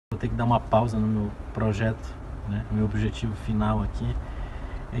ter que dar uma pausa no meu projeto, né? O meu objetivo final aqui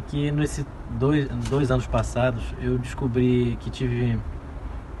é que nesses dois anos passados eu descobri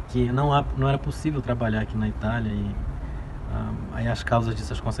que não era possível trabalhar aqui na Itália, e aí as causas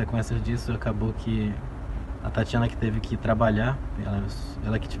disso, as consequências disso, acabou que a Tatiana que teve que trabalhar,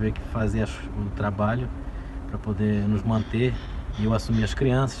 ela que teve que fazer o trabalho para poder nos manter, e eu assumi as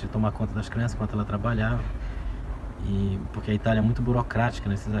crianças, tomar conta das crianças enquanto ela trabalhava. Porque a Itália é muito burocrática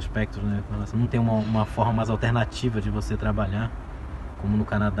nesses aspectos, né? Não tem uma forma mais alternativa de você trabalhar, como no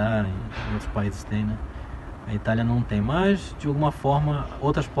Canadá e em outros países tem, né? A Itália não tem, mas de alguma forma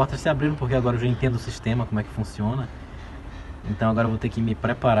outras portas se abriram, porque agora eu já entendo o sistema, como é que funciona. Então agora eu vou ter que me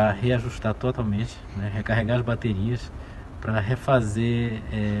preparar, reajustar totalmente, né? Recarregar as baterias para refazer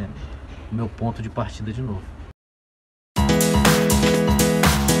o meu ponto de partida de novo.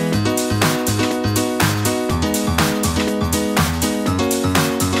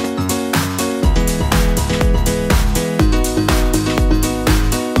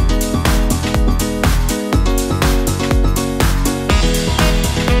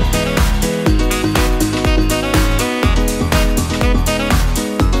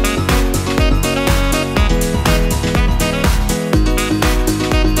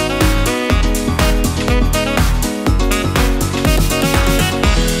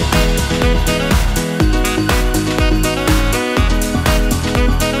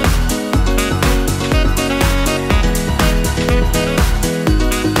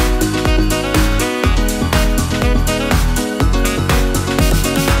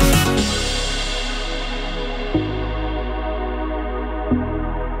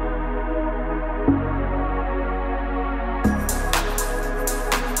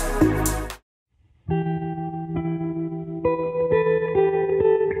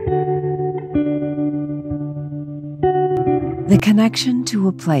 The connection to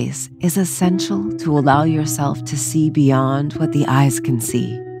a place is essential to allow yourself to see beyond what the eyes can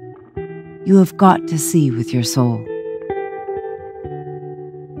see. You have got to see with your soul.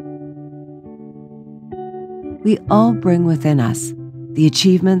 We all bring within us the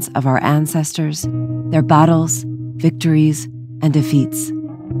achievements of our ancestors, their battles, victories, and defeats.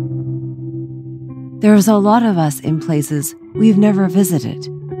 There is a lot of us in places we've never visited,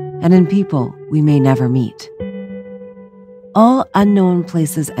 and in people we may never meet. All unknown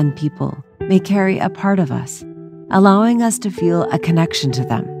places and people may carry a part of us, allowing us to feel a connection to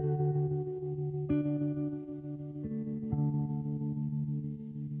them.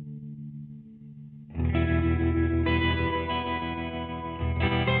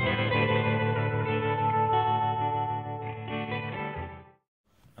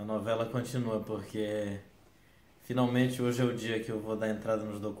 A novela continua porque finalmente hoje é o dia que eu vou dar entrada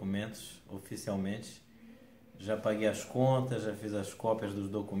nos documentos oficialmente. Já paguei as contas, já fiz as cópias dos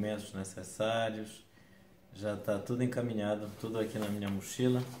documentos necessários, já está tudo encaminhado, tudo aqui na minha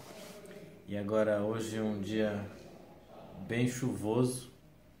mochila. E agora hoje é um dia bem chuvoso,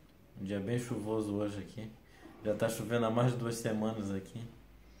 hoje aqui. Já está chovendo há mais de 2 semanas aqui.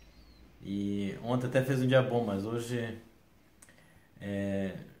 E ontem até fez um dia bom, mas hoje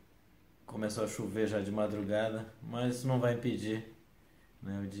começou a chover já de madrugada, mas isso não vai impedir,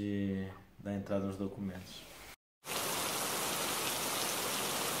 né, de dar entrada nos documentos.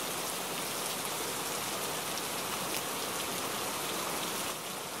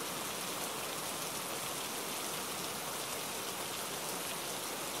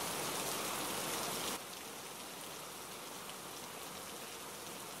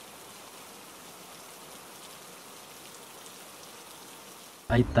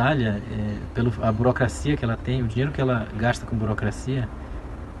 A Itália, pela burocracia que ela tem, o dinheiro que ela gasta com burocracia,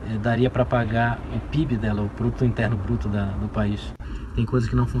 daria para pagar o PIB dela, o Produto Interno Bruto do país. Tem coisas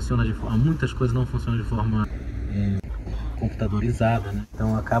que não funcionam muitas coisas não funcionam de forma computadorizada, né?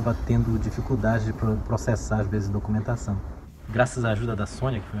 Então acaba tendo dificuldade de processar às vezes documentação. Graças à ajuda da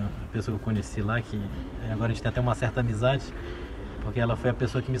Sônia, que foi a pessoa que eu conheci lá, que agora a gente tem até uma certa amizade, porque ela foi a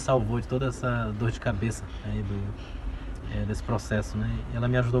pessoa que me salvou de toda essa dor de cabeça aí desse processo, né? E ela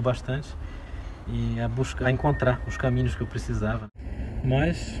me ajudou bastante a encontrar os caminhos que eu precisava.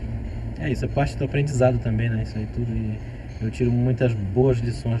 Mas é isso, é parte do aprendizado também, né? Isso aí tudo, e eu tiro muitas boas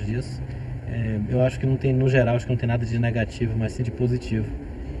lições disso. Eu acho que não tem, no geral, acho que não tem nada de negativo, mas sim de positivo,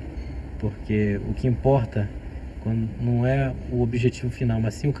 porque o que importa não é o objetivo final,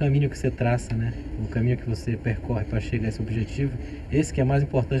 mas sim o caminho que você traça, né? O caminho que você percorre para chegar a esse objetivo, esse que é mais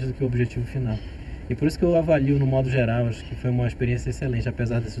importante do que o objetivo final. E por isso que eu avalio, no modo geral, acho que foi uma experiência excelente,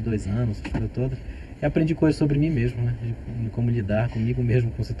 apesar desses 2 anos, essa coisa toda. E aprendi coisas sobre mim mesmo, né? De como lidar comigo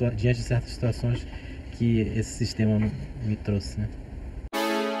mesmo diante de certas situações que esse sistema me trouxe, né?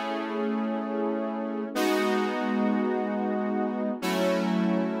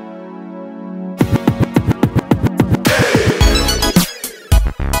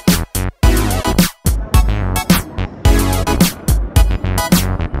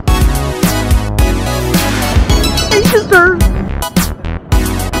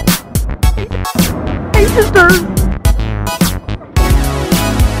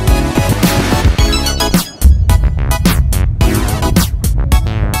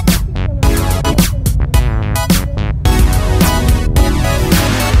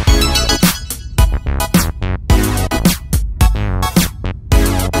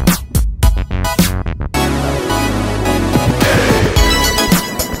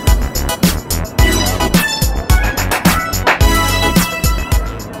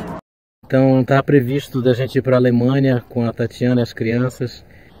 Então estava previsto da gente ir para a Alemanha com a Tatiana e as crianças,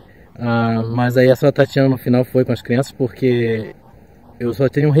 mas aí só a Tatiana no final foi com as crianças porque eu só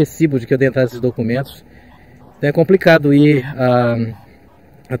tenho um recibo de que eu tenho esses documentos. Então é complicado ir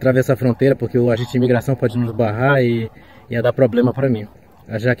atravessar a fronteira porque o agente de imigração pode nos barrar e ia dar problema para mim.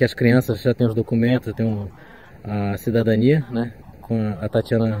 Já que as crianças já têm os documentos, já têm a cidadania, né? A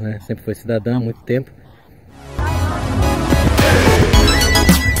Tatiana, né, sempre foi cidadã há muito tempo.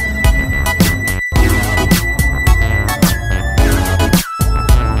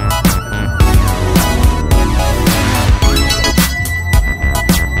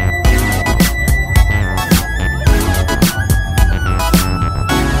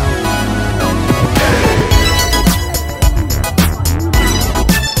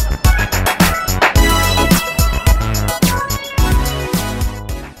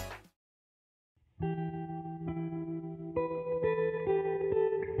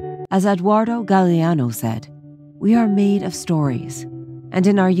 As Eduardo Galeano said, we are made of stories, and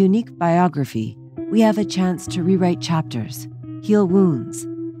in our unique biography, we have a chance to rewrite chapters, heal wounds,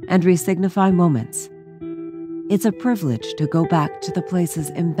 and re-signify moments. It's a privilege to go back to the places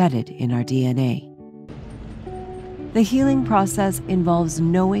embedded in our DNA. The healing process involves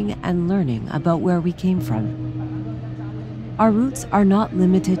knowing and learning about where we came from. Our roots are not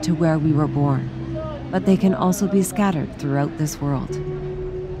limited to where we were born, but they can also be scattered throughout this world.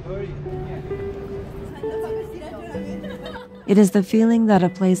 It is the feeling that a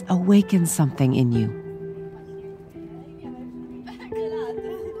place awakens something in you.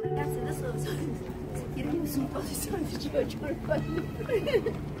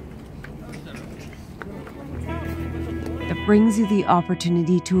 That brings you the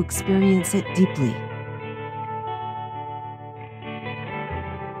opportunity to experience it deeply.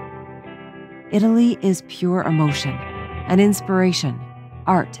 Italy is pure emotion, an inspiration,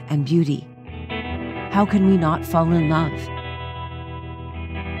 art, and beauty. How can we not fall in love?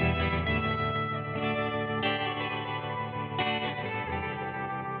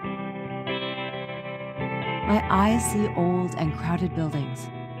 My eyes see old and crowded buildings.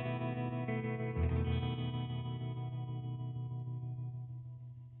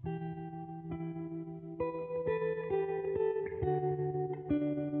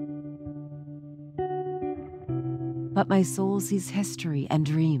 But my soul sees history and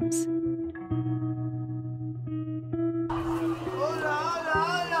dreams.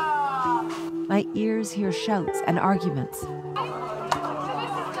 My ears hear shouts and arguments.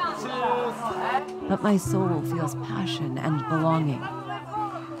 But my soul feels passion and belonging.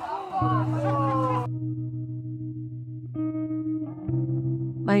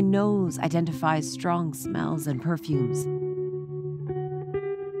 My nose identifies strong smells and perfumes.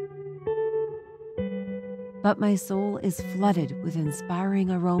 But my soul is flooded with inspiring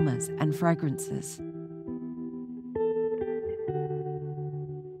aromas and fragrances.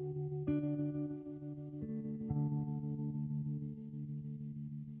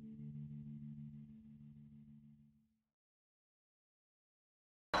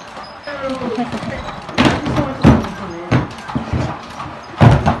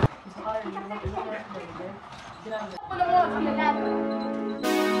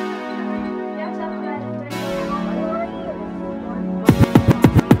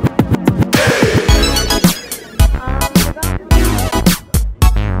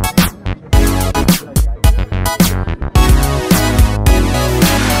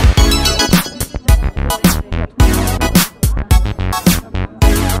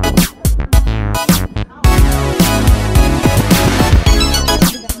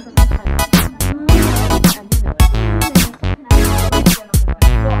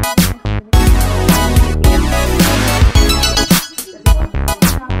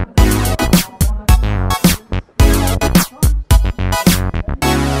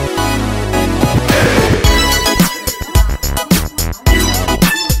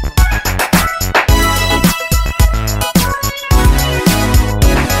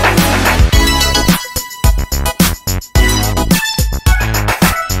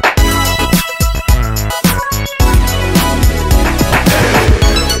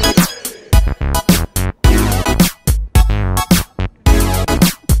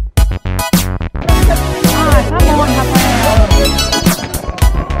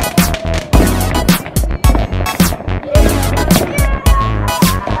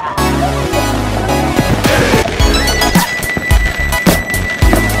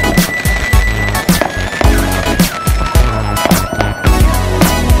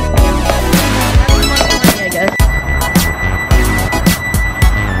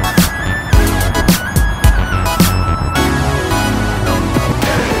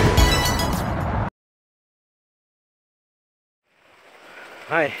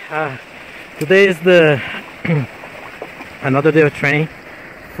 Hi, today is the another day of training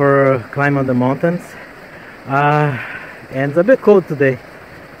for climb on the mountains, and it's a bit cold today.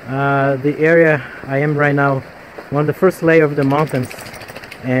 The area I am right now, one of the first layer of the mountains,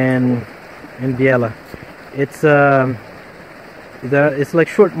 and in Biella, it's like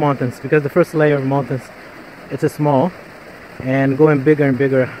short mountains, because the first layer of mountains, it's a small, and going bigger and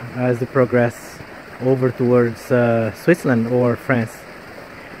bigger as they progress over towards Switzerland or France.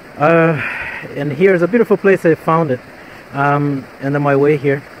 And here's a beautiful place I found it, and on my way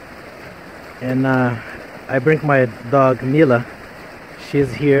here, and I bring my dog Mila.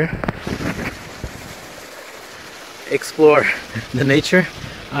 She's here, explore the nature,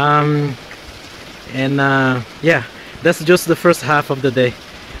 yeah, that's just the first half of the day.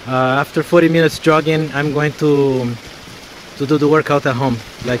 After 40 minutes jogging, I'm going to do the workout at home,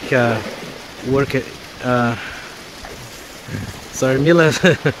 like work it. Sorry, Mila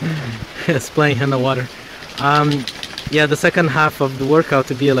is playing in the water. Yeah, the second half of the workout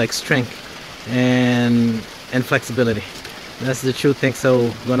to be like strength and flexibility. That's the two things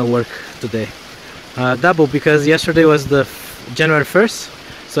I'm gonna work today. Double, because yesterday was the January 1st,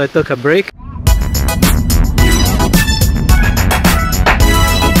 so I took a break.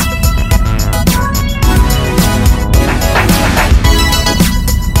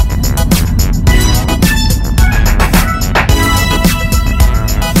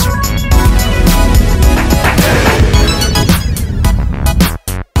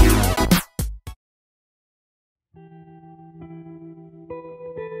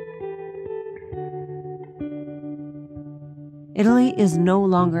 Italy is no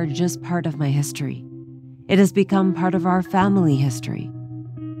longer just part of my history. It has become part of our family history.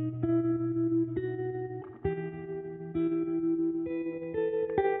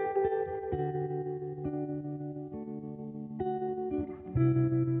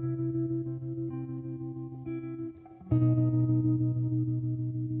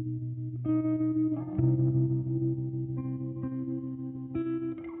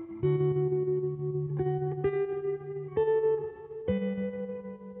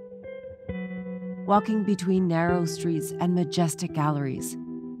 Walking between narrow streets and majestic galleries,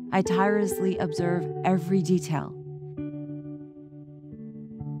 I tirelessly observe every detail.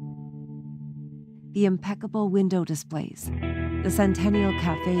 The impeccable window displays, the centennial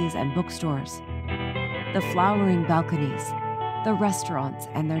cafes and bookstores, the flowering balconies, the restaurants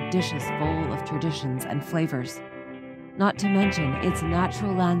and their dishes full of traditions and flavors, not to mention its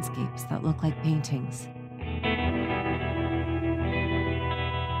natural landscapes that look like paintings.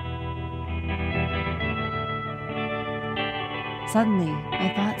 Suddenly,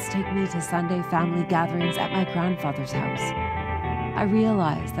 my thoughts take me to Sunday family gatherings at my grandfather's house. I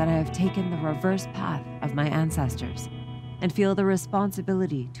realize that I have taken the reverse path of my ancestors and feel the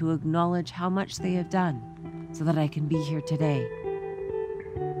responsibility to acknowledge how much they have done so that I can be here today.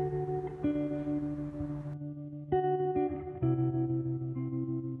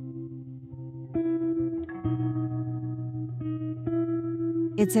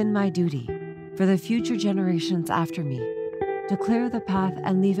 It's in my duty, for the future generations after me, to clear the path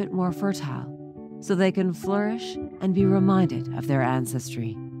and leave it more fertile, so they can flourish and be reminded of their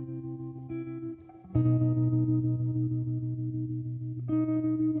ancestry.